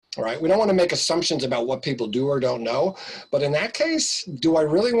right? We don't want to make assumptions about what people do or don't know. But in that case, do I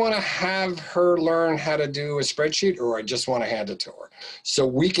really want to have her learn how to do a spreadsheet, or I just want to hand it to her so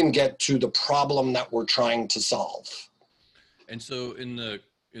we can get to the problem that we're trying to solve? And so in the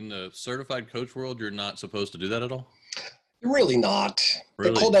certified coach world, you're not supposed to do that at all? Really not.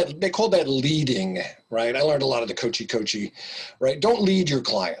 Really? They call that leading, right? I learned a lot of the coachy, right? Don't lead your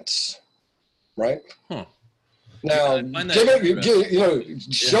clients, right? Huh. Now, showing them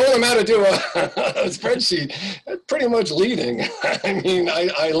how to do a spreadsheet, that's pretty much leading. I mean,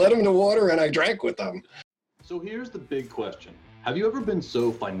 I led them to water and I drank with them. So here's the big question. Have you ever been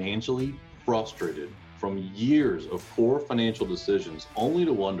so financially frustrated from years of poor financial decisions only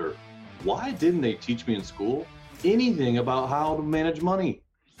to wonder, why didn't they teach me in school anything about how to manage money?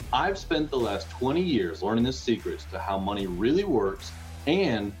 I've spent the last 20 years learning the secrets to how money really works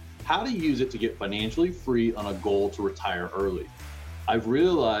and how to use it to get financially free on a goal to retire early. I've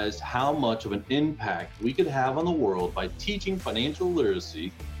realized how much of an impact we could have on the world by teaching financial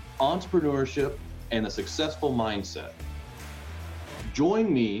literacy, entrepreneurship, and a successful mindset.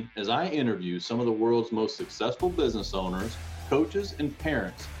 Join me as I interview some of the world's most successful business owners, coaches, and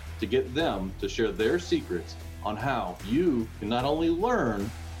parents to get them to share their secrets on how you can not only learn,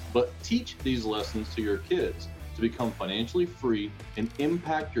 but teach these lessons to your kids to become financially free and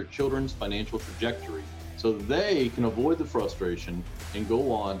impact your children's financial trajectory so they can avoid the frustration and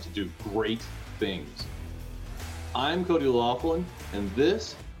go on to do great things. I'm Cody Laughlin, and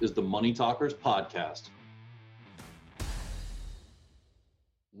this is the Money Talkers Podcast.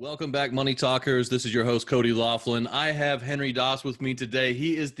 Welcome back, Money Talkers. This is your host, Cody Laughlin. I have Henry Doss with me today.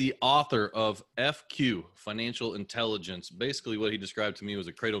 He is the author of FQ, Financial Intelligence. Basically, what he described to me was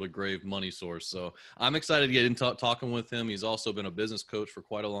a cradle-to-grave money source. So I'm excited to get into talking with him. He's also been a business coach for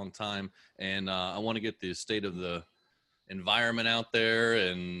quite a long time, and I want to get the state of the environment out there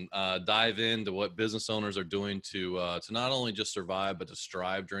and dive into what business owners are doing to not only just survive but to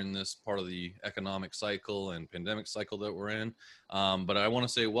strive during this part of the economic cycle and pandemic cycle that we're in. But I want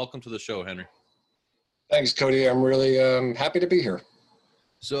to say welcome to the show, Henry. Thanks, Cody. I'm really happy to be here.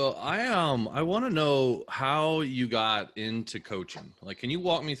 So I want to know how you got into coaching. Like, can you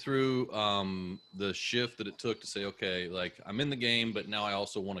walk me through the shift that it took to say, okay, like I'm in the game, but now I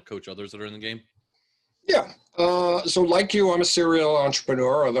also want to coach others that are in the game? Yeah. So like you, I'm a serial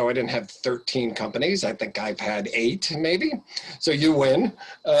entrepreneur, although I didn't have 13 companies. I think I've had 8 maybe. So you win.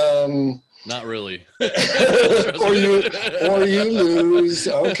 Not really. or you lose.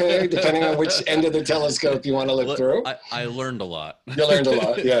 Okay. Depending on which end of the telescope you want to look through. I learned a lot. You learned a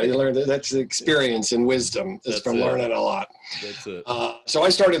lot. Yeah. You learned that's experience and wisdom from learning a lot. That's it. So I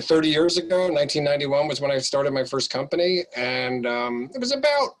started 30 years ago. 1991 was when I started my first company. And it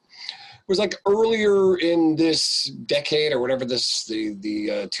was like earlier in this decade or whatever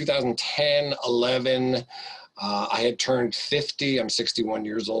the 2010, 11, I had turned 50. I'm 61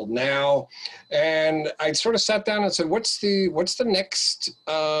 years old now. And I sort of sat down and said, what's the next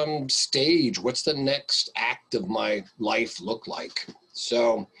stage? What's the next act of my life look like?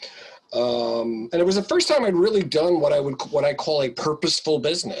 So, and it was the first time I'd really done what I call a purposeful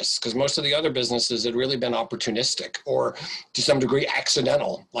business, because most of the other businesses had really been opportunistic or to some degree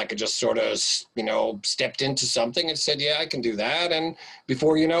accidental. Like I just sort of, stepped into something and said, yeah, I can do that. And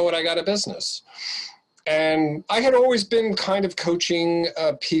before you know it, I got a business. And I had always been kind of coaching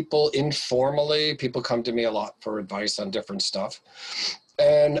people informally. People come to me a lot for advice on different stuff.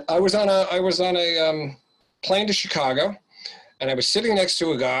 And I was on a plane to Chicago. And I was sitting next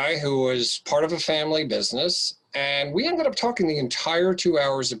to a guy who was part of a family business. And we ended up talking the entire 2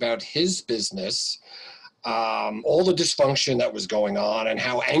 hours about his business, all the dysfunction that was going on and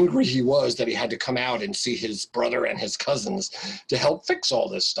how angry he was that he had to come out and see his brother and his cousins to help fix all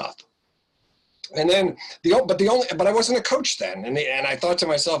this stuff. And then but I wasn't a coach then. And I thought to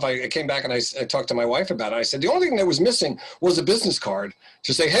myself, I came back and I talked to my wife about it. I said, the only thing that was missing was a business card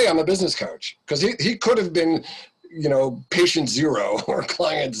to say, hey, I'm a business coach. Because he could have been, patient 0 or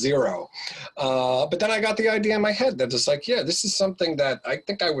client 0. But then I got the idea in my head that it's like, yeah, this is something that I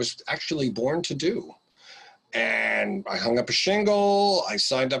think I was actually born to do. And I hung up a shingle. I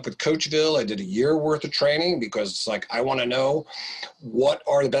signed up with Coachville. I did a year worth of training because it's like, I want to know what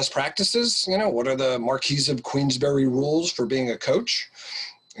are the best practices, what are the Marquise of Queensberry rules for being a coach.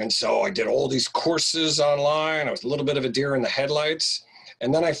 And so I did all these courses online. I was a little bit of a deer in the headlights.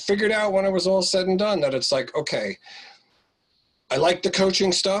 And then I figured out when it was all said and done that it's like, okay, I like the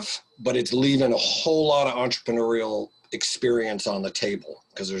coaching stuff, but it's leaving a whole lot of entrepreneurial experience on the table,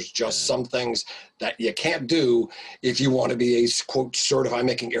 because there's just some things that you can't do if you want to be a quote certified, I'm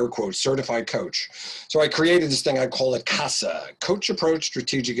making air quotes, certified coach. So I created this thing, I call it CASA, Coach Approach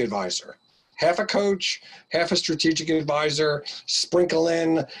Strategic Advisor. Half a coach, half a strategic advisor, sprinkle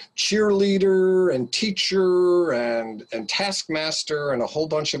in cheerleader and teacher and taskmaster and a whole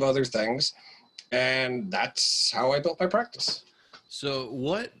bunch of other things. And that's how I built my practice. So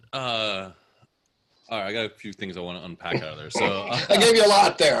what, all right, I got a few things I want to unpack out of there. So I gave you a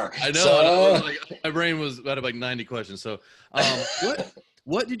lot there. I know. So, my brain was about like 90 questions. So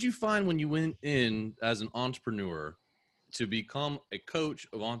what did you find when you went in as an entrepreneur to become a coach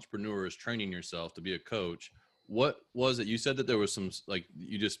of entrepreneurs, training yourself to be a coach? What was it? You said that there was some, like,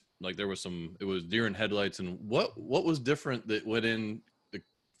 you just, like, there was some, it was deer in headlights. And what was different that went in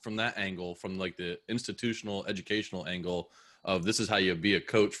from that angle, from like the institutional educational angle of this is how you be a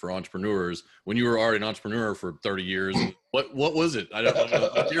coach for entrepreneurs when you were already an entrepreneur for 30 years? What was it? I don't know.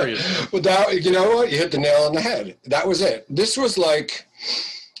 I'm curious. Well, that, you know what? You hit the nail on the head. That was it. This was like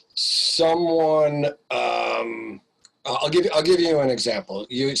someone, I'll give you an example.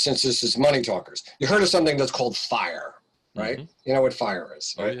 Since this is Money Talkers, you heard of something that's called FIRE, right? Mm-hmm. You know what FIRE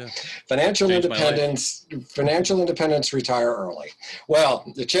is, right? Oh, yeah. Financial independence, retire early.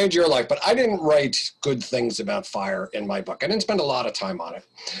 Well, it changed your life, but I didn't write good things about FIRE in my book. I didn't spend a lot of time on it,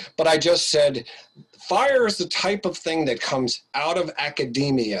 but I just said, FIRE is the type of thing that comes out of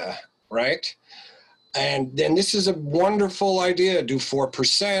academia, right? And then this is a wonderful idea, do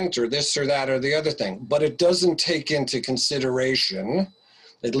 4% or this or that or the other thing, but it doesn't take into consideration,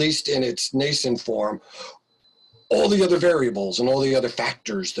 at least in its nascent form, all the other variables and all the other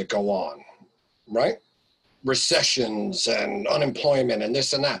factors that go on, right? Recessions and unemployment and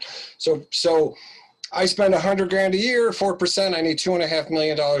this and that. So I spend $100,000 a year, 4%, I need $2.5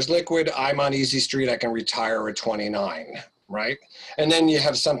 million liquid. I'm on easy street, I can retire at 29, right? And then you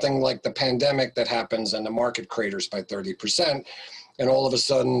have something like the pandemic that happens and the market craters by 30%. And all of a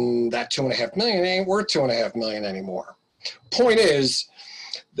sudden that $2.5 million ain't worth $2.5 million anymore. Point is,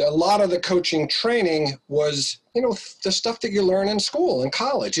 a lot of the coaching training was, you know, the stuff that you learn in school and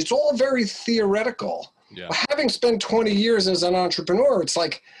college. It's all very theoretical. Yeah. Having spent 20 years as an entrepreneur, it's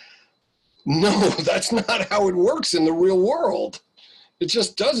like, no, that's not how it works in the real world. It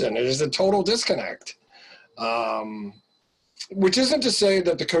just doesn't. It is a total disconnect. Which isn't to say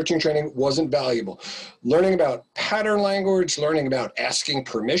that the coaching training wasn't valuable. Learning about pattern language, learning about asking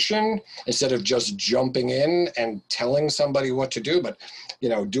permission instead of just jumping in and telling somebody what to do. But, you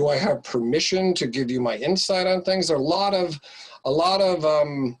know, do I have permission to give you my insight on things? There are a lot of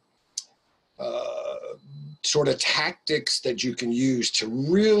sort of tactics that you can use to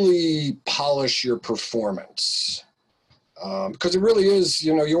really polish your performance. Because it really is,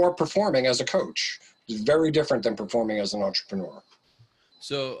 you know, you are performing as a coach. It's very different than performing as an entrepreneur.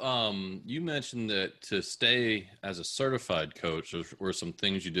 So you mentioned that to stay as a certified coach, there were some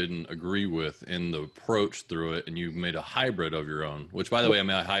things you didn't agree with in the approach through it, and you made a hybrid of your own, which, by the way,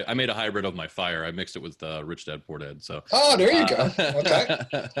 I made a hybrid of my FIRE. I mixed it with Rich Dad Poor Dad. So there you go. Okay.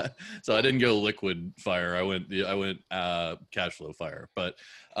 So I didn't go liquid FIRE. I went cash flow FIRE, but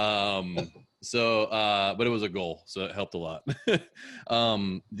but it was a goal, so it helped a lot.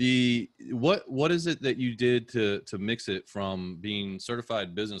 What is it that you did to mix it from being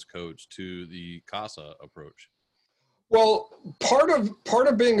certified business coach to the CASA approach? Well, part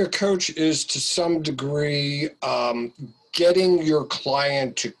of being a coach is to some degree getting your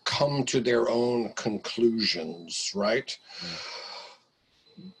client to come to their own conclusions, right?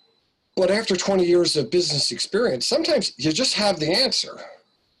 Mm. But after 20 years of business experience, sometimes you just have the answer.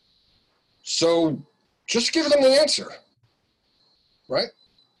 So just give them the answer, right?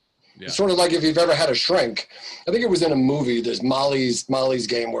 Yeah. It's sort of like if you've ever had a shrink. I think it was in a movie, there's Molly's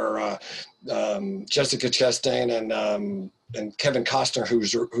Game, where Jessica Chastain and Kevin Costner,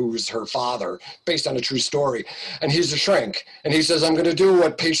 who's her father, based on a true story. And he's a shrink. And he says, I'm going to do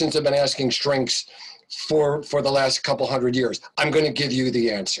what patients have been asking shrinks for the last couple hundred years. I'm going to give you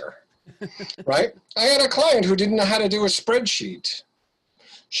the answer, right? I had a client who didn't know how to do a spreadsheet.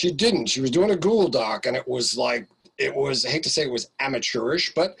 She didn't. She was doing a Google Doc, and it was, I hate to say it was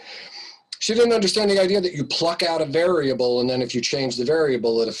amateurish, but she didn't understand the idea that you pluck out a variable, and then if you change the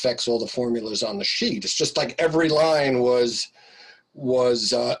variable, it affects all the formulas on the sheet. It's just like every line was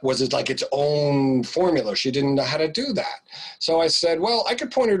it like its own formula. She didn't know how to do that. So I said, well, I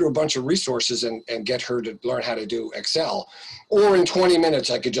could point her to a bunch of resources and get her to learn how to do Excel. Or in 20 minutes,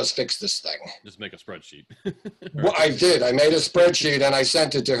 I could just fix this thing. Just make a spreadsheet. Well, I did. I made a spreadsheet and I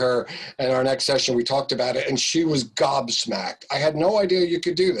sent it to her. And our next session, we talked about it, and she was gobsmacked. I had no idea you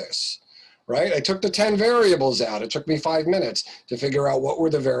could do this, right? I took the 10 variables out. It took me 5 minutes to figure out what were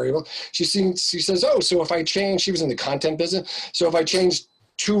the variables. She says, oh, so if I change, she was in the content business. So if I change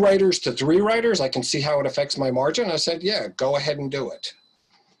 2 writers to 3 writers, I can see how it affects my margin. I said, yeah, go ahead and do it.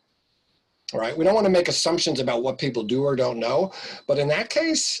 All right. We don't want to make assumptions about what people do or don't know. But in that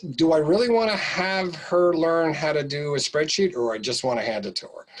case, do I really want to have her learn how to do a spreadsheet, or I just want to hand it to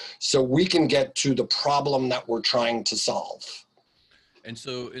her so we can get to the problem that we're trying to solve? And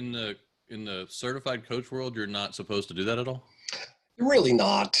so in the certified coach world, you're not supposed to do that at all? Really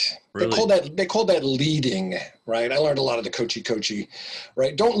not. Really? They call that leading, right? I learned a lot of the coachy,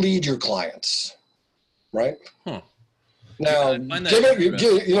 right? Don't lead your clients, right? Huh. Now, showing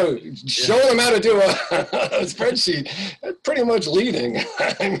them how to do a spreadsheet, that's pretty much leading.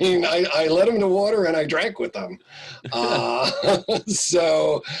 I mean, I led them to water and I drank with them.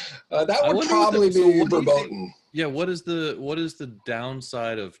 So that would probably be verboten. Yeah. What is the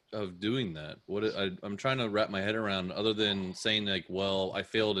downside of doing that? I'm trying to wrap my head around, other than saying like, well, I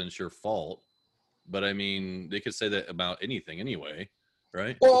failed and it's your fault. But I mean, they could say that about anything anyway,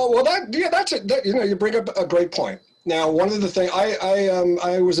 right? Well, that's it. You bring up a great point. Now, one of the things,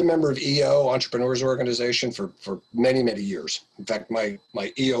 I was a member of EO, Entrepreneurs Organization, for many, many years. In fact, my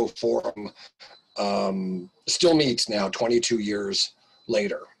EO forum still meets now, 22 years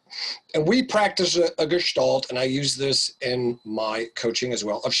later. And we practice a gestalt, and I use this in my coaching as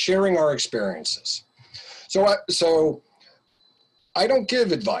well, of sharing our experiences. So I don't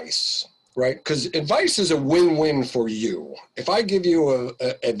give advice, right? Because advice is a win-win for you. If I give you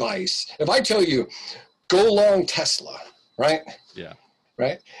advice, if I tell you, go long Tesla, right? Yeah.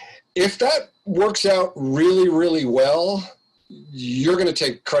 Right? If that works out really, really well, you're going to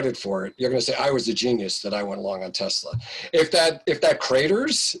take credit for it. You're going to say, I was the genius that I went long on Tesla. If that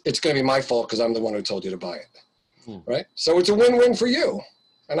craters, it's going to be my fault because I'm the one who told you to buy it. Right? So it's a win-win for you.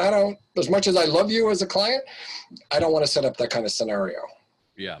 And I don't, as much as I love you as a client, I don't want to set up that kind of scenario.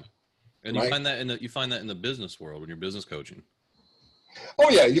 Yeah. And you find that in the business world when you're business coaching. Oh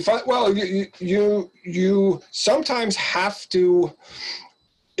yeah, you sometimes have to,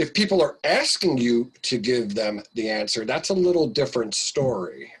 if people are asking you to give them the answer, that's a little different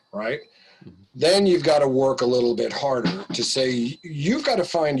story, right? Mm-hmm. Then you've got to work a little bit harder to say, you've got to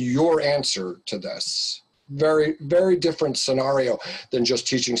find your answer to this. Very, very different scenario than just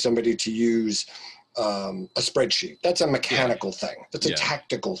teaching somebody to use a spreadsheet. That's a mechanical thing. That's a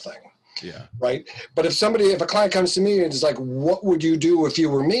tactical thing. Yeah. Right. But if a client comes to me and is like, what would you do if you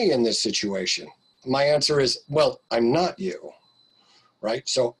were me in this situation? My answer is, well, I'm not you. Right.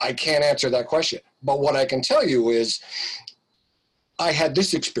 So I can't answer that question. But what I can tell you is I had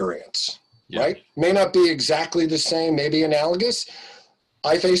this experience, right? May not be exactly the same, maybe analogous.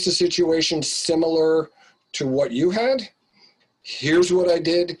 I faced a situation similar to what you had. Here's what I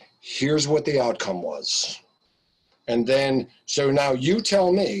did. Here's what the outcome was. And then, so now you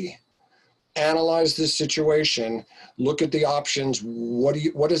tell me, analyze this situation, look at the options. What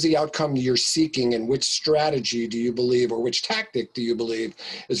is the outcome you're seeking, and which strategy do you believe, or which tactic do you believe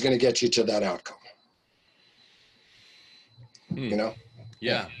is going to get you to that outcome? You know?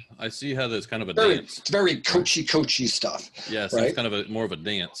 Yeah. I see how there's kind of a dance. It's very coachy stuff. Yeah. So it's kind of more of a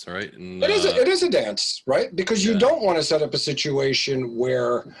dance, right? And, it is a dance, right? Because you don't want to set up a situation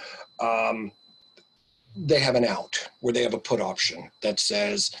where, they have an out, where they have a put option that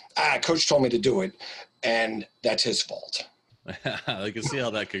says, coach told me to do it, and that's his fault. I can see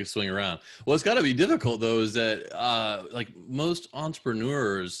how that could swing around. Well, it's got to be difficult, though, is that like most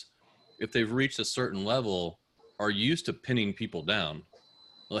entrepreneurs, if they've reached a certain level, are used to pinning people down.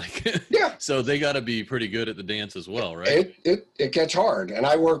 Like, so they got to be pretty good at the dance as well, right? It gets hard. And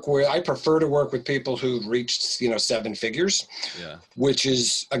I prefer to work with people who've reached, 7 figures, which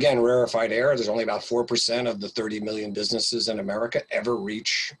is, again, rarefied air. There's only about 4% of the 30 million businesses in America ever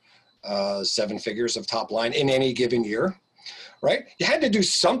reach 7 figures of top line in any given year, right? You had to do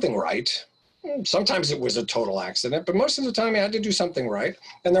something right. Sometimes it was a total accident, but most of the time you had to do something right.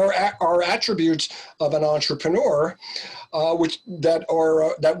 And there are attributes of an entrepreneur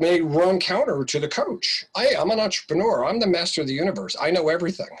that may run counter to the coach. I'm an entrepreneur. I'm the master of the universe. I know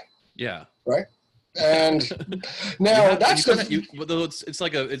everything. Yeah. Right. And now it's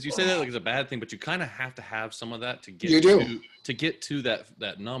like as you say that like it's a bad thing, but you kind of have to have some of that to get to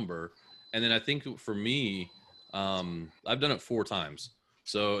that number. And then I think for me, I've done it 4 times.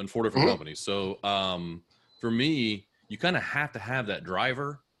 So in 4 different companies. So for me, you kind of have to have that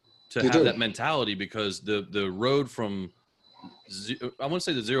driver to have that mentality, because the road from I wouldn't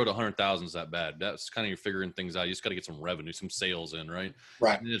say the 0 to 100,000 is that bad. That's kind of you're figuring things out. You just got to get some revenue, some sales in, right?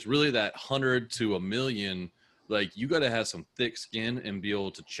 Right. And it's really that 100 to 1 million. Like you got to have some thick skin and be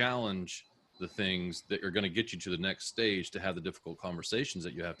able to challenge the things that are going to get you to the next stage to have the difficult conversations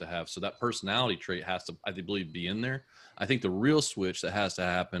that you have to have. So that personality trait has to, I believe, be in there. I think the real switch that has to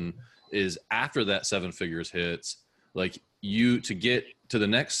happen is after that 7 figures hits, like you, to get to the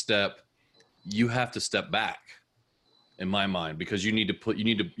next step, you have to step back, in my mind, because you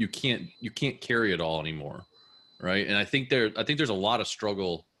can't carry it all anymore. Right. And I think there's a lot of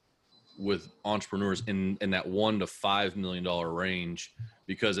struggle with entrepreneurs in that $1 to $5 million range,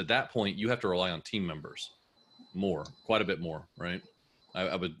 because at that point you have to rely on team members quite a bit more. Right.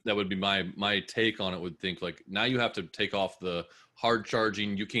 That would be my take on it. Would think like, now you have to take off the hard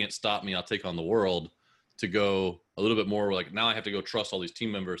charging, you can't stop me, I'll take on the world, to go a little bit more like, now I have to go trust all these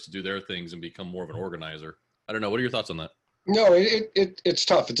team members to do their things and become more of an organizer. I don't know. What are your thoughts on that? No, it's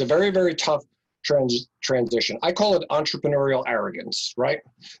tough. It's a very, very tough transition. I call it entrepreneurial arrogance, right?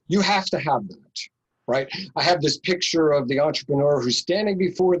 You have to have that, right? I have this picture of the entrepreneur who's standing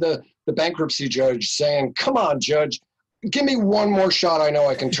before the bankruptcy judge saying, come on, judge, give me one more shot. I know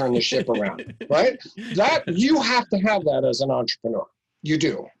I can turn the ship around, right? That you have to have that as an entrepreneur. You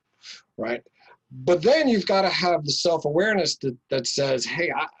do, right? But then you've got to have the self-awareness that says, hey,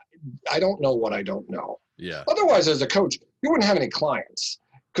 I don't know what I don't know. Yeah. Otherwise, as a coach, you wouldn't have any clients,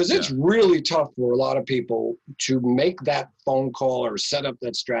 because it's really tough for a lot of people to make that phone call or set up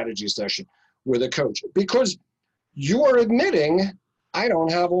that strategy session with a coach, because you are admitting, I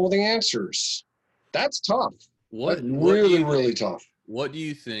don't have all the answers. That's tough. Really tough. What do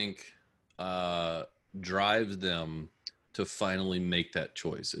you think drives them to finally make that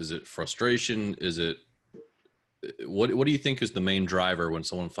choice? Is it frustration? Is it what do you think is the main driver when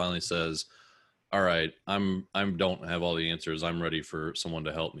someone finally says, all right, I don't have all the answers, I'm ready for someone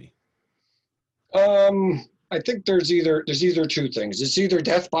to help me? I think there's either two things. It's either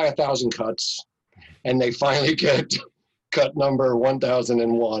death by 1,000 cuts, and they finally get cut number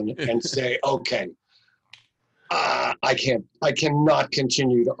 1001 and say, okay, I cannot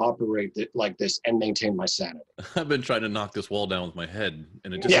continue to operate it like this and maintain my sanity. I've been trying to knock this wall down with my head,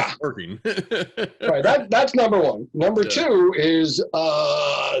 and it just isn't working. Right. That's number one. Number two is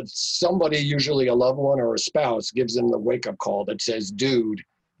somebody, usually a loved one or a spouse, gives them the wake-up call that says, dude,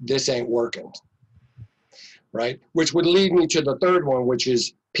 this ain't working. Right? Which would lead me to the third one, which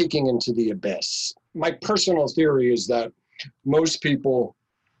is peeking into the abyss. My personal theory is that most people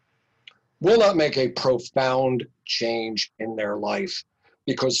will not make a profound change in their life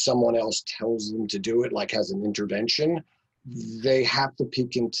because someone else tells them to do it, like has an intervention. They have to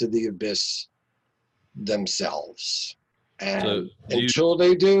peek into the abyss themselves. And until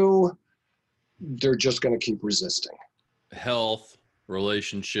they do, they're just going to keep resisting. Health,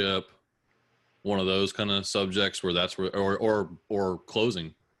 relationship, one of those kind of subjects where that's where, or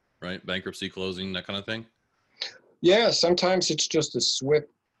closing, right? Bankruptcy, closing, that kind of thing. Yeah, sometimes it's just a swift,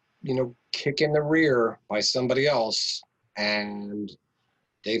 kick in the rear by somebody else, and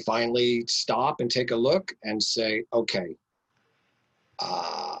they finally stop and take a look and say, okay,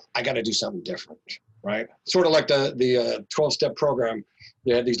 I got to do something different, right? Sort of like the 12-step program.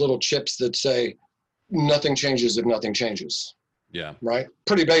 They had these little chips that say, nothing changes if nothing changes. Yeah. Right?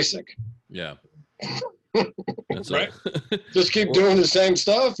 Pretty basic. Yeah. That's right. Just keep doing the same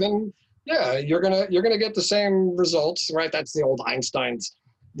stuff, and you're gonna get the same results, right? That's the old Einstein's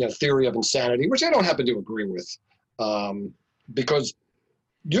theory of insanity, which I don't happen to agree with, because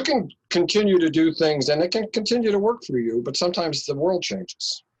you can continue to do things and it can continue to work for you, but sometimes the world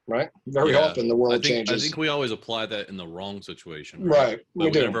changes, right? Very often the world changes. I think we always apply that in the wrong situation. Right.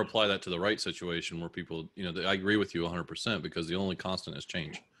 But we never apply that to the right situation where people, I agree with you 100%, because the only constant is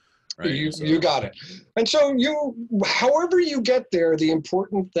change. Right? You got it. And so however you get there, the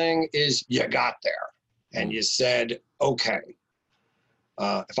important thing is you got there and you said, okay,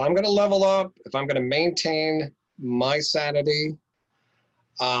 if I'm going to level up, if I'm going to maintain my sanity,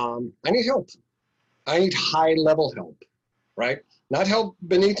 I need help. I need high level help, right? Not help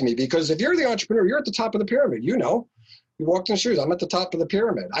beneath me, because if you're the entrepreneur, you're at the top of the pyramid. You walked in shoes. I'm at the top of the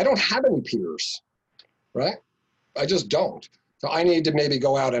pyramid. I don't have any peers, right? I just don't. So I need to maybe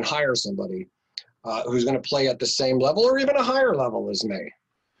go out and hire somebody who's going to play at the same level or even a higher level as me.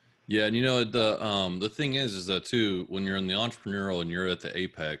 Yeah, and the thing is that too, when you're in the entrepreneurial and you're at the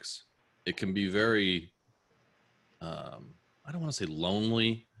apex, it can be very, I don't want to say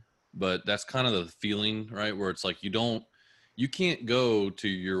lonely, but that's kind of the feeling, right? Where it's like you can't go to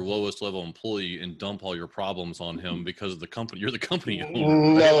your lowest level employee and dump all your problems on him because of the company. You're the company owner.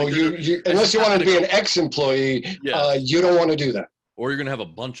 No, right? unless you want to be an ex-employee, you don't want to do that. Or you're going to have a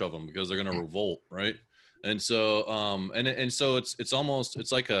bunch of them because they're going to revolt, right? And so, and so it's almost,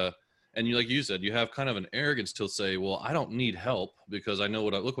 it's like like you said, you have kind of an arrogance to say, well, I don't need help because I know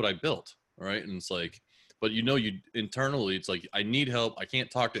look what I built, right? And it's like, but you internally, it's like, I need help. I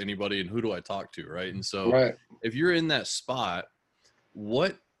can't talk to anybody, and who do I talk to, right? And so Right. if you're in that spot,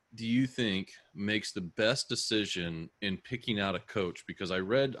 what do you think makes the best decision in picking out a coach? Because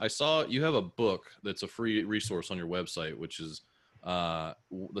I saw you have a book that's a free resource on your website, which is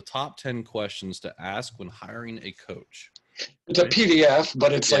the top 10 questions to ask when hiring a coach. It's a PDF,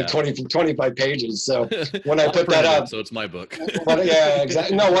 but it's like 25 pages. So when I put that out, so it's my book. Yeah,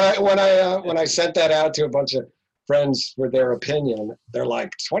 exactly. No, when I sent that out to a bunch of friends for their opinion, they're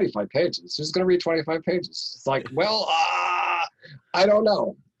like, 25 pages. Who's going to read 25 pages? It's like, well, I don't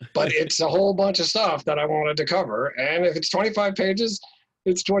know, but it's a whole bunch of stuff that I wanted to cover. And if it's 25 pages,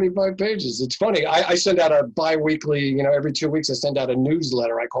 it's 25 pages. It's funny. I send out a bi-weekly, every 2 weeks I send out a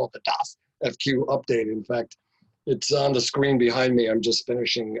newsletter. I call it the DAS FQ update. In fact, it's on the screen behind me. I'm just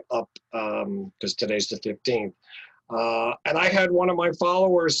finishing up because today's the 15th. And I had one of my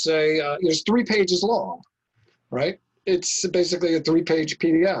followers say, it's 3 pages long, right? It's basically a 3-page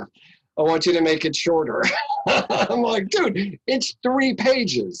PDF. I want you to make it shorter. I'm like, dude, it's 3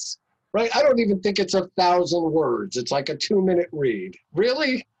 pages, right? I don't even think it's 1,000 words. It's like a 2-minute read.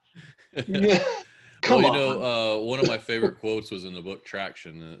 Really? Yeah. Come on. One of my favorite quotes was in the book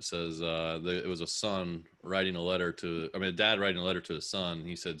Traction, and it says it was a dad writing a letter to his son.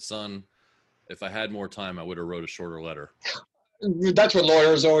 He said, "Son, if I had more time, I would have wrote a shorter letter." That's what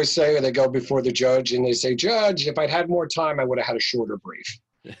lawyers always say. They go before the judge and they say, "Judge, if I'd had more time, I would have had a shorter brief."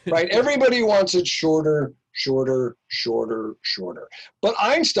 Right? Everybody wants it shorter, shorter, shorter, shorter. But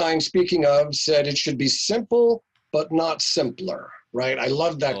Einstein, speaking of, said it should be simple, but not simpler. Right? I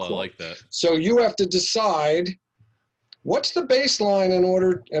love that quote. I like that. So you have to decide what's the baseline in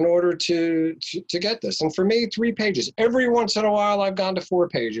order to get this. And for me, 3 pages. Every once in a while, I've gone to 4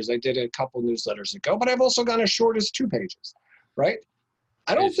 pages. I did a couple newsletters ago, but I've also gone as short as 2 pages. Right?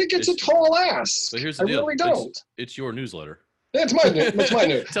 I don't think it's a tall ask. But here's the deal. I really don't. It's your newsletter. It's my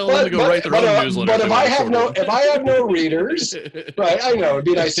news. Tell them to go write their own newsletter. But if I have no readers, right? I know it'd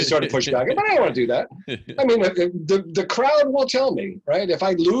be nice to sort of push back, but I don't want to do that. I mean, the crowd will tell me, right? If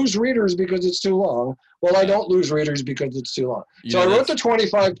I lose readers because it's too long, well, I don't lose readers because it's too long. So I wrote the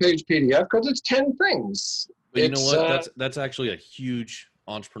 25-page PDF because it's 10 things. But you know what? That's actually a huge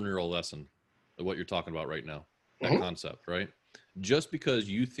entrepreneurial lesson of what you're talking about right now. That concept, right? Just because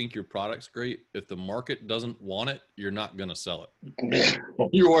you think your product's great, if the market doesn't want it, you're not going to sell it.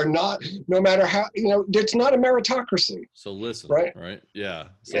 You are not, no matter how, it's not a meritocracy. So listen, right? Yeah.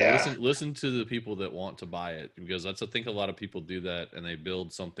 So listen to the people that want to buy it, because I think a lot of people do that and they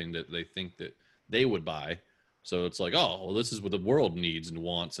build something that they think that they would buy. So it's like, oh, well, this is what the world needs and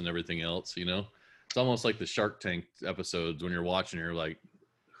wants and everything else, It's almost like the Shark Tank episodes when you're watching, you're like,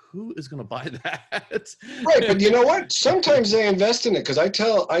 who is going to buy that? Right, but you know what? Sometimes they invest in it, because I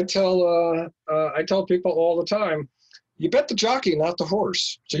tell people all the time, you bet the jockey, not the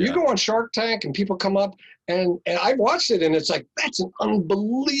horse. So you go on Shark Tank and people come up, and I watched it, and it's like, that's an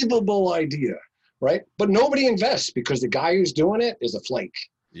unbelievable idea, right? But nobody invests because the guy who's doing it is a flake.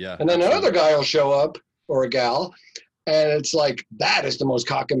 Yeah. And then another guy will show up, or a gal, and it's like, that is the most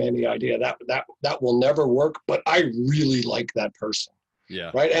cockamamie idea. That will never work, but I really like that person.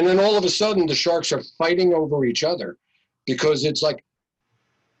 Yeah. Right. And then all of a sudden the sharks are fighting over each other, because it's like,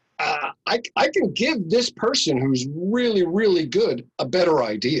 I can give this person who's really, really good a better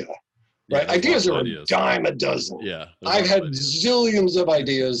idea. Right. Yeah, ideas are a dime a dozen. Yeah. I've had zillions of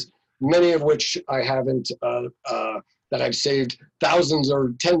ideas, many of which I haven't, that I've saved thousands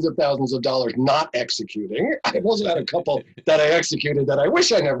or tens of thousands of dollars not executing. I've also had a couple that I executed that I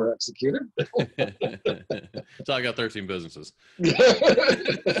wish I never executed. So I got 13 businesses.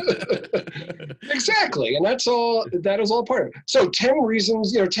 Exactly. And that is all part of it. So 10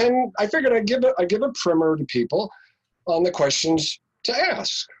 reasons, 10, I figured I'd give a primer to people on the questions to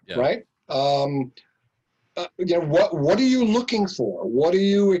ask, right? What are you looking for? What are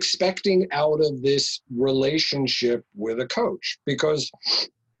you expecting out of this relationship with a coach? Because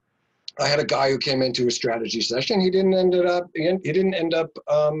I had a guy who came into a strategy session. He didn't end up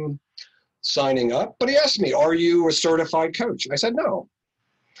signing up, but he asked me, "Are you a certified coach?" I said, "No."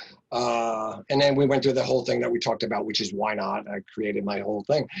 And then we went through the whole thing that we talked about, which is why not? I created my whole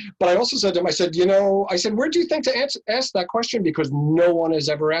thing. But I also said to him, I said, where do you think to ask that question? Because no one has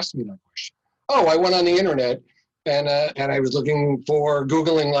ever asked me that question. Oh, I went on the internet and I was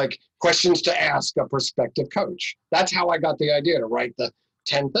Googling like questions to ask a prospective coach. That's how I got the idea to write the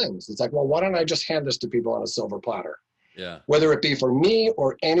 10 things. It's like, well, why don't I just hand this to people on a silver platter? Yeah. Whether it be for me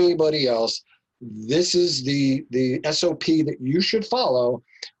or anybody else, this is the SOP that you should follow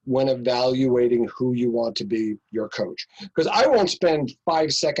when evaluating who you want to be your coach. Because I won't spend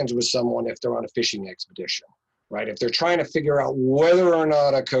 5 seconds with someone if they're on a fishing expedition, right? If they're trying to figure out whether or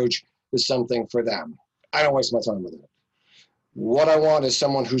not a coach is something for them, I don't waste my time with it. What I want is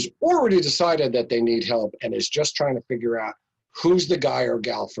someone who's already decided that they need help and is just trying to figure out who's the guy or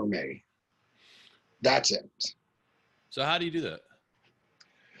gal for me. That's it. So how do you do that?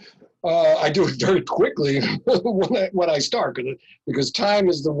 I do it very quickly when I start, because time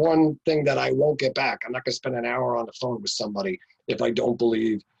is the one thing that I won't get back. I'm not going to spend an hour on the phone with somebody if I don't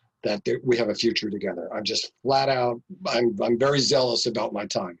believe that we have a future together. I'm just flat out, I'm very zealous about my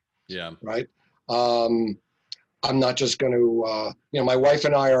time. Yeah. Right. I'm not just going to, my wife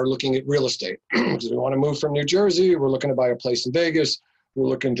and I are looking at real estate because we want to move from New Jersey. We're looking to buy a place in Vegas. We're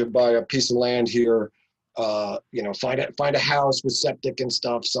looking to buy a piece of land here. Find a house with septic and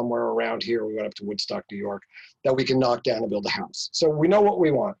stuff somewhere around here. We went up to Woodstock, New York, that we can knock down and build a house. So we know what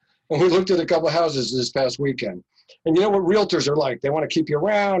we want. And we looked at a couple of houses this past weekend. And you know what realtors are like? They want to keep you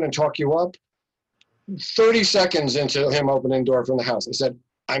around and talk you up. 30 seconds into him opening the door from the house, I said,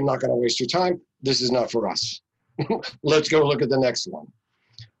 I'm not going to waste your time. This is not for us. Let's go look at the next one.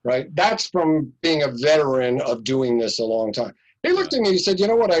 Right? That's from being a veteran of doing this a long time. He looked at me and he said, you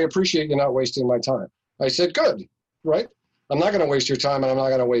know what? I appreciate you not wasting my time. I said, good, right? I'm not going to waste your time and I'm not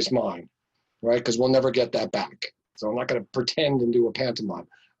going to waste mine, right? Because we'll never get that back. So I'm not going to pretend and do a pantomime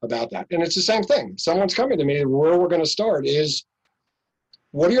about that. And it's the same thing. Someone's coming to me, where we're going to start is,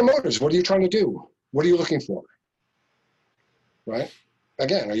 what are your motives? What are you trying to do? What are you looking for? Right?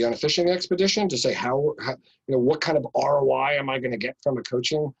 Again, are you on a fishing expedition to say what kind of ROI am I going to get from a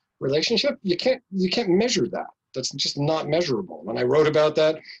coaching relationship? You can't measure that. That's just not measurable. And I wrote about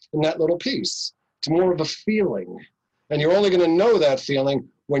that in that little piece. It's more of a feeling. And you're only going to know that feeling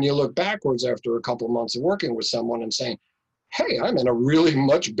when you look backwards after a couple of months of working with someone and saying, hey, I'm in a really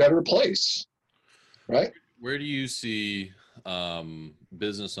much better place, right? Where do you see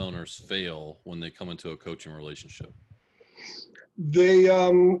business owners fail when they come into a coaching relationship? They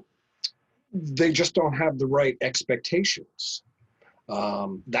just don't have the right expectations.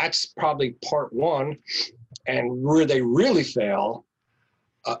 That's probably part one. And where they really fail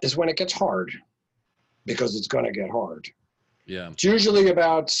is when it gets hard. Because it's going to get hard. Yeah. It's usually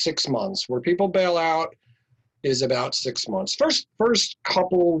about 6 months. Where people bail out is about 6 months. First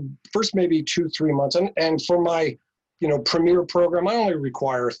maybe 2-3 months. And for my, premier program, I only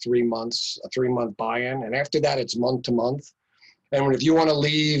require 3 months, a 3-month buy-in. And after that, it's month to month. And if you want to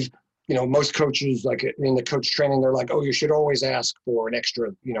leave, most coaches, like in the coach training, they're like, oh, you should always ask for an extra,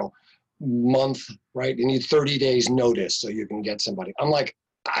 month, right? You need 30 days notice so you can get somebody. I'm like,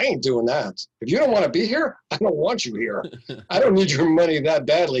 I ain't doing that. If you don't want to be here, I don't want you here. I don't need your money that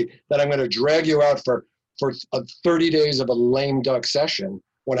badly that I'm going to drag you out for 30 days of a lame duck session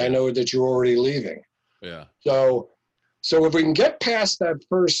when I know that you're already leaving. Yeah. So if we can get past that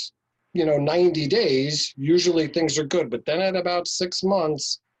first, 90 days, usually things are good. But then at about 6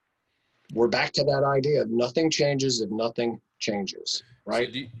 months, we're back to that idea of nothing changes if nothing changes, right?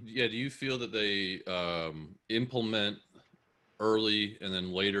 So do you feel that they implement early and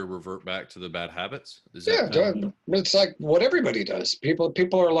then later revert back to the bad habits? It's like what everybody does. People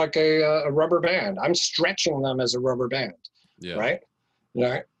are like a rubber band. I'm stretching them as a rubber band, right?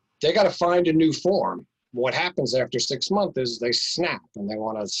 They got to find a new form. What happens after 6 months is they snap and they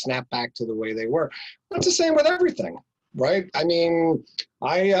want to snap back to the way they were. That's the same with everything, right? I mean,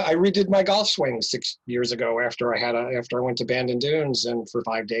 I redid my golf swing 6 years ago after I went to Bandon Dunes and for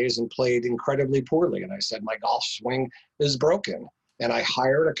 5 days and played incredibly poorly. And I said, my golf swing is broken. And I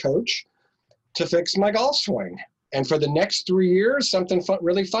hired a coach to fix my golf swing. And for the next 3 years, something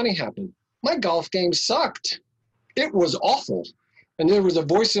really funny happened. My golf game sucked. It was awful. And there was a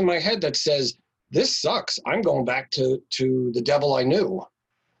voice in my head that says, this sucks. I'm going back to the devil I knew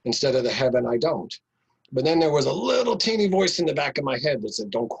instead of the heaven I don't. But then there was a little teeny voice in the back of my head that said,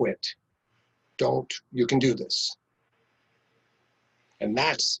 don't quit. You can do this. And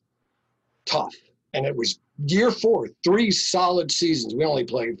that's tough. And it was year 4, 3 solid seasons. We only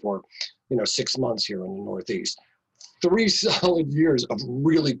played for, 6 months here in the Northeast. 3 solid years of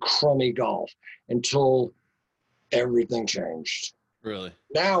really crummy golf until everything changed. Really?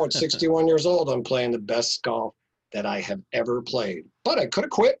 Now at 61 years old, I'm playing the best golf that I have ever played. But I could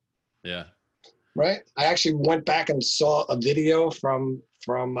have quit. Yeah. Right? I actually went back and saw a video from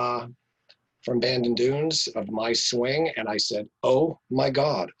Bandon Dunes of my swing, and I said, oh my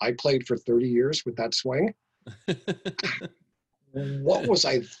God, I played for 30 years with that swing? What was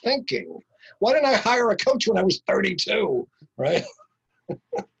I thinking? Why didn't I hire a coach when I was 32? Right?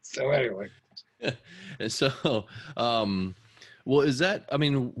 So anyway. And so, well, is that, I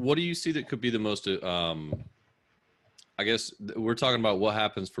mean, what do you see that could be the most, I guess we're talking about what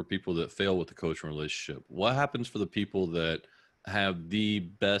happens for people that fail with the coaching relationship. What happens for the people that have the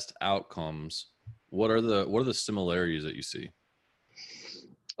best outcomes? What are the similarities that you see?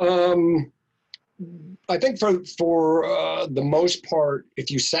 I think for the most part, if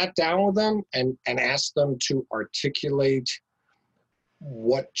you sat down with them and asked them to articulate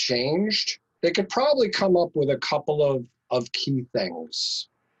what changed, they could probably come up with a couple of key things,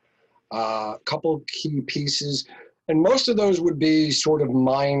 a couple of key pieces. And most of those would be sort of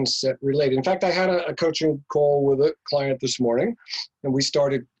mindset related. In fact, I had a coaching call with a client this morning, and we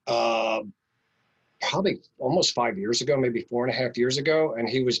started probably almost 5 years ago, maybe 4.5 years ago. And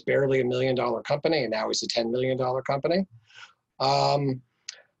he was barely $1 million company, and now he's a $10 million company.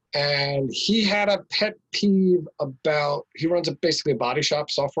 And he had a pet peeve about, he runs basically a body shop,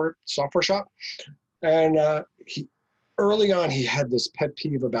 software shop. And early on, he had this pet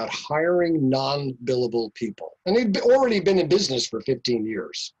peeve about hiring non-billable people. And he'd already been in business for 15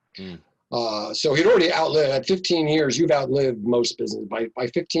 years. So he'd already outlived, at 15 years, you've outlived most business. By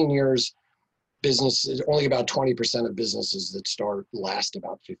 15 years, business is only about 20% of businesses that last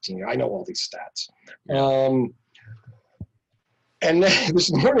about 15 years. I know all these stats. And then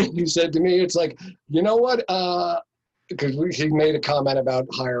this morning he said to me, it's like, you know what? Because he made a comment about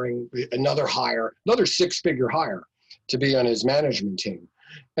hiring another 6-figure hire to be on his management team.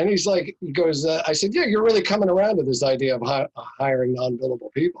 And he's like, he goes, I said, yeah, you're really coming around to this idea of hiring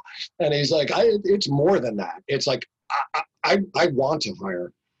non-billable people. And he's like, it's more than that. It's like, I want to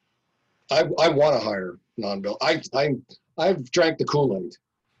hire. I want to hire non-bill. I've drank the Kool-Aid.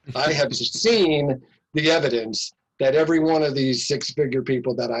 I have seen the evidence that every one of these 6-figure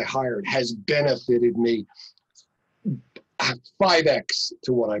people that I hired has benefited me 5x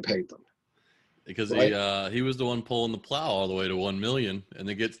to what I paid them. Because right? he was the one pulling the plow all the way to 1 million, and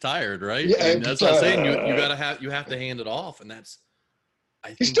it gets tired, right? Yeah, and that's what I'm saying. You have to hand it off, and that's.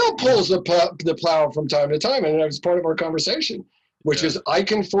 He still pulls the plow from time to time, and that was part of our conversation, which is I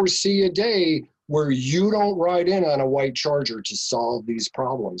can foresee a day where you don't ride in on a white Charger to solve these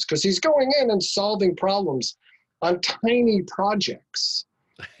problems, because he's going in and solving problems on tiny projects,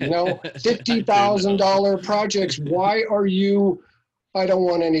 $50,000 projects. Why are you? I don't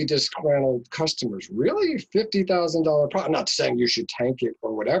want any disgruntled customers. Really? $50,000 project? I'm not saying you should tank it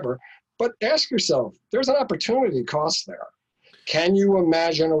or whatever, but ask yourself, there's an opportunity cost there. Can you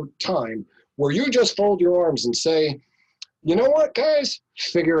imagine a time where you just fold your arms and say, you know what, guys,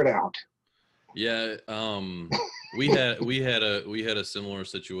 figure it out? Yeah. We had a similar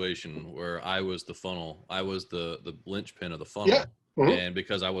situation where I was the funnel. I was the linchpin of the funnel. Yeah. Mm-hmm. And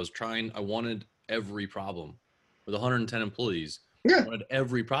because I wanted every problem with 110 employees. Yeah. I wanted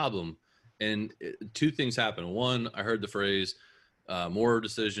every problem. And two things happened. One, I heard the phrase, more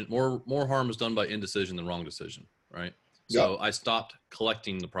harm is done by indecision than wrong decision. Right. So I stopped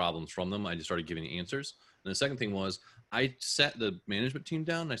collecting the problems from them. I just started giving answers. And the second thing was I sat the management team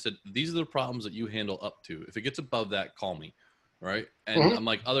down and I said, these are the problems that you handle up to. If it gets above that, call me. Right. And I'm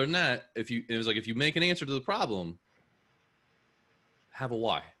like, other than that, if you make an answer to the problem, have a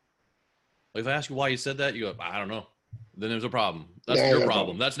why. Like if I ask you why you said that, you go, I don't know. Then there's a problem. That's your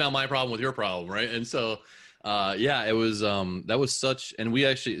problem. That's now my problem with your problem. Right. And so, it was, that was such, and we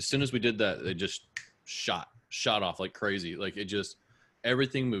actually, as soon as we did that, it just shot off like crazy. Like it just,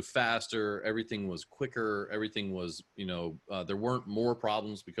 everything moved faster. Everything was quicker. Everything was, there weren't more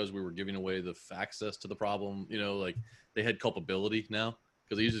problems because we were giving away the access to the problem. Like they had culpability now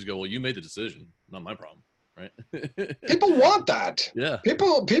because they used to go, well, you made the decision, not my problem. Right. People want that. Yeah.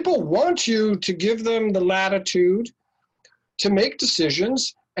 People want you to give them the latitude to make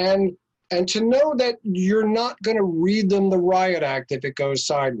decisions and to know that you're not going to read them the riot act if it goes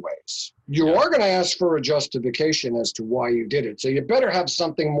sideways. You are going to ask for a justification as to why you did it. So you better have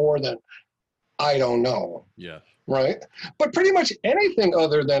something more than, I don't know. Yeah. Right? But pretty much anything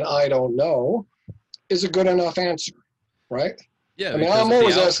other than I don't know is a good enough answer. Right? Yeah. I mean, I'm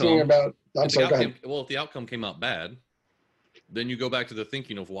always asking about, if the outcome came out bad, then you go back to the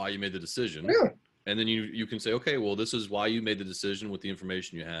thinking of why you made the decision. Yeah. And then you can say, okay, well, this is why you made the decision with the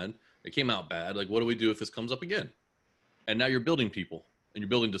information you had. It came out bad. Like, what do we do if this comes up again? And now you're building people and you're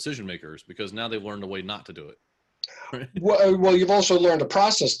building decision makers because now they've learned a way not to do it. Well, you've also learned a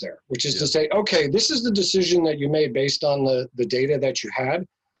process there, which is to say, okay, this is the decision that you made based on the data that you had.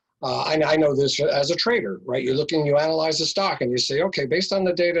 I know this as a trader, right? You're looking, you analyze the stock and you say, okay, based on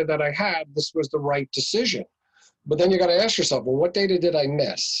the data that I had, this was the right decision. But then you got to ask yourself, well, what data did I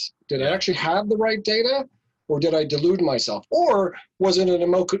miss? Did I actually have the right data, or did I delude myself? Or was it an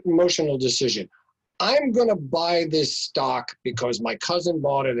emotional decision? I'm going to buy this stock because my cousin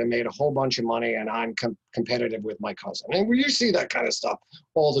bought it and made a whole bunch of money and I'm competitive with my cousin. And you see that kind of stuff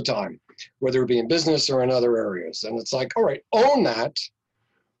all the time, whether it be in business or in other areas. And it's like, all right, own that.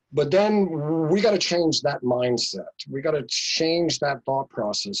 But then we got to change that mindset. We got to change that thought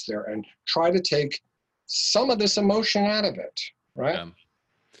process there and try to take some of this emotion out of it, right?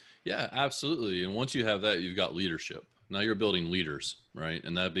 Yeah, absolutely. And once you have that, you've got leadership. Now you're building leaders, right?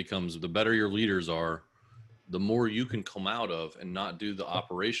 And that becomes, the better your leaders are, the more you can come out of and not do the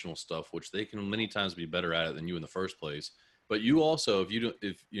operational stuff, which they can many times be better at it than you in the first place. But you also,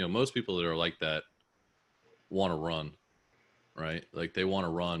 if most people that are like that want to run, right? Like they want to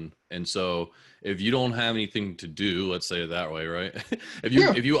run. And so if you don't have anything to do, let's say it that way, right? If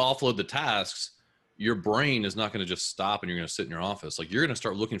you offload the tasks, your brain is not going to just stop and you're going to sit in your office. Like you're going to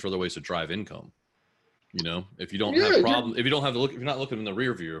start looking for other ways to drive income. If you don't have problem, if you don't have to look, if you're not looking in the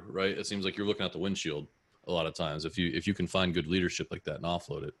rear view, right? It seems like you're looking at the windshield a lot of times. If you can find good leadership like that and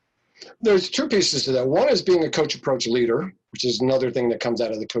offload it. There's two pieces to that. One is being a coach approach leader, which is another thing that comes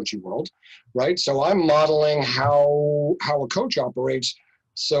out of the coaching world, right? So I'm modeling how a coach operates.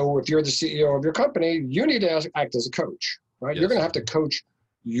 So if you're the CEO of your company, you need to act as a coach, right? Yes. You're going to have to coach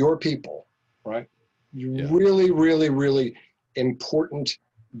your people, right? Really, really, really important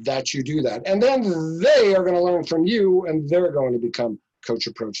that you do that. And then they are going to learn from you and they're going to become coach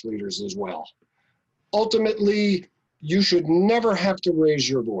approach leaders as well. Ultimately, you should never have to raise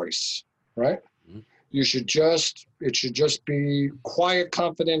your voice, right? Mm-hmm. It should just be quiet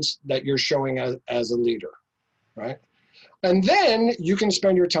confidence that you're showing as a leader, right? And then you can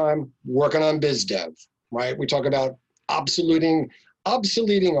spend your time working on biz dev, right? We talk about obsoleting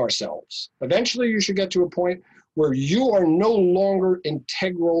ourselves. Eventually, you should get to a point where you are no longer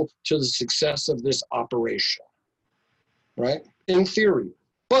integral to the success of this operation, right? In theory,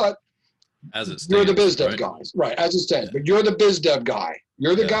 but as it stands, you're the biz dev guys, right? As it stands, but you're the biz dev guy.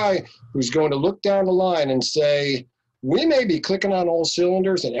 You're the guy who's going to look down the line and say, we may be clicking on all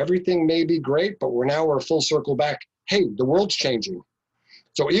cylinders and everything may be great, but we're full circle back. Hey, the world's changing.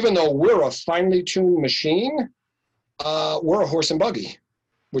 So even though we're a finely tuned machine, we're a horse and buggy,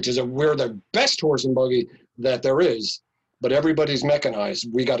 we're the best horse and buggy that there is, but everybody's mechanized.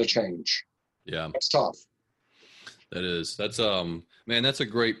 We got to change. Yeah. It's tough. That's man, that's a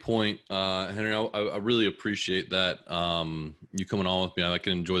great point. Henry, I really appreciate that. You coming on with me. I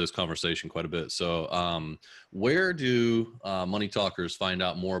can enjoy this conversation quite a bit. So, where do Money Talkers find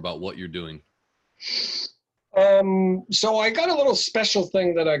out more about what you're doing? So I got a little special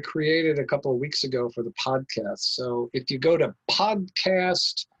thing that I created a couple of weeks ago for the podcast. So if you go to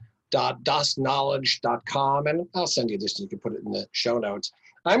podcast.dasknowledge.com, and I'll send you this, and you can put it in the show notes.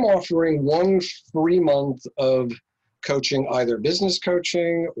 I'm offering 1 free month of coaching, either business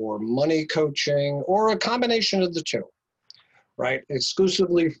coaching or money coaching, or a combination of the two, right?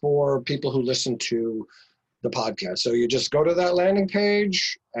 Exclusively for people who listen to the podcast. So you just go to that landing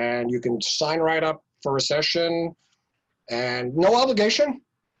page and you can sign right up for a session and no obligation.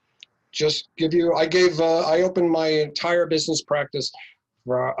 Just I opened my entire business practice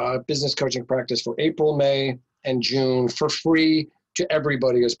for business coaching practice for April, May, and June for free to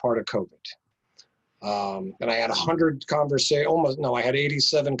everybody as part of COVID. And I had 100 I had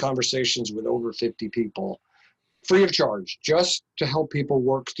 87 conversations with over 50 people, free of charge, just to help people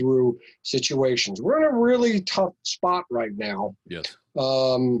work through situations. We're in a really tough spot right now. Yes.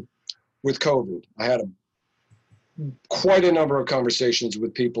 With COVID. I had quite a number of conversations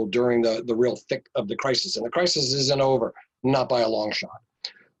with people during the real thick of the crisis, and the crisis isn't over, not by a long shot.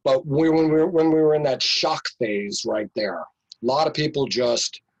 But when we were in that shock phase right there, a lot of people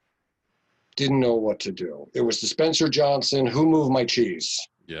just didn't know what to do. It was the Spencer Johnson, who moved my cheese?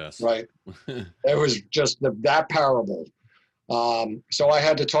 Yes. Right. It was just that parable. So I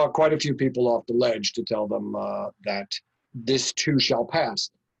had to talk quite a few people off the ledge to tell them that this too shall pass.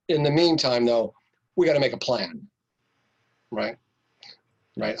 In the meantime, though, we got to make a plan. Right.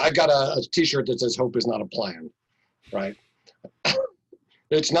 Right. I got a T-shirt that says "Hope is not a plan." Right.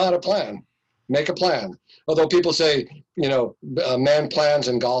 It's not a plan. Make a plan. Although people say, man plans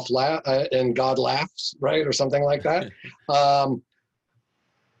and God laughs, right, or something like that.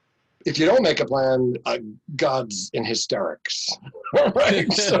 If you don't make a plan, God's in hysterics, right?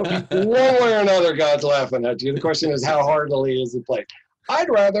 So one way or another, God's laughing at you. The question is, how heartily is it played? I'd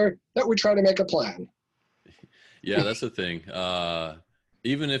rather that we try to make a plan. Yeah, that's the thing.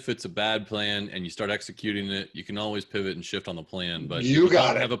 Even if it's a bad plan and you start executing it, you can always pivot and shift on the plan. But if you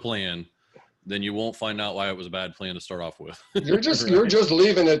don't have a plan, then you won't find out why it was a bad plan to start off with. You're just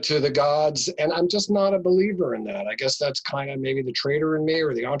leaving it to the gods, and I'm just not a believer in that. I guess that's kind of maybe the trader in me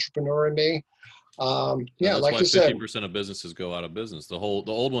or the entrepreneur in me. Yeah, that's like why you said. 50% of businesses go out of business. The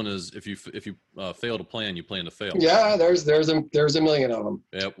old one is if you fail to plan, you plan to fail. Yeah, there's a million of them.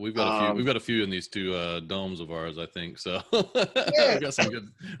 Yep, we've got a few in these two domes of ours, I think. So Yeah.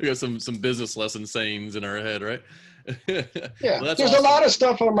 we got some business lesson sayings in our head, right? Yeah, Well, that's there's awesome. a lot of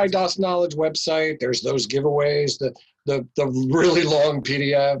stuff on my DOS Knowledge website. There's those giveaways, the really long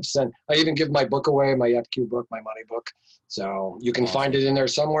PDFs, and I even give my book away, my FQ book, my money book. So you can find it in there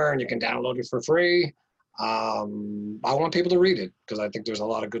somewhere, and you can download it for free. I want people to read it because I think there's a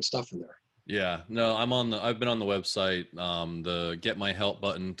lot of good stuff in there. Yeah, no, I've been on the website. The Get My Help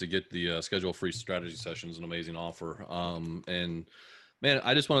button to get the schedule free strategy session is an amazing offer. And man,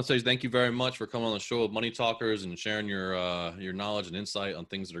 I just want to say thank you very much for coming on the show with Money Talkers and sharing your knowledge and insight on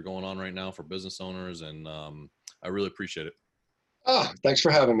things that are going on right now for business owners. And I really appreciate it. Oh, thanks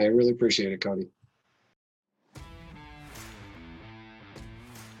for having me. I really appreciate it, Cody.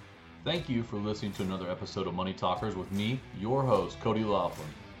 Thank you for listening to another episode of Money Talkers with me, your host, Cody Laughlin.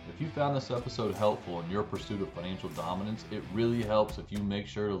 If you found this episode helpful in your pursuit of financial dominance, it really helps if you make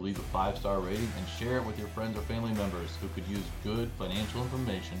sure to leave a 5-star rating and share it with your friends or family members who could use good financial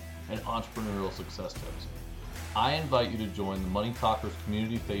information and entrepreneurial success tips. I invite you to join the Money Talkers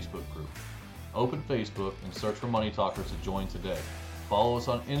community Facebook group. Open Facebook and search for Money Talkers to join today. Follow us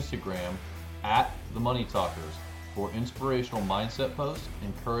on Instagram @The Money Talkers for inspirational mindset posts,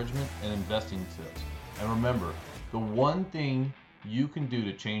 encouragement, and investing tips. And remember, the one thing you can do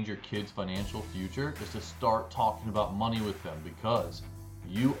to change your kids' financial future is to start talking about money with them, because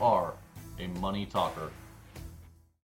you are a money talker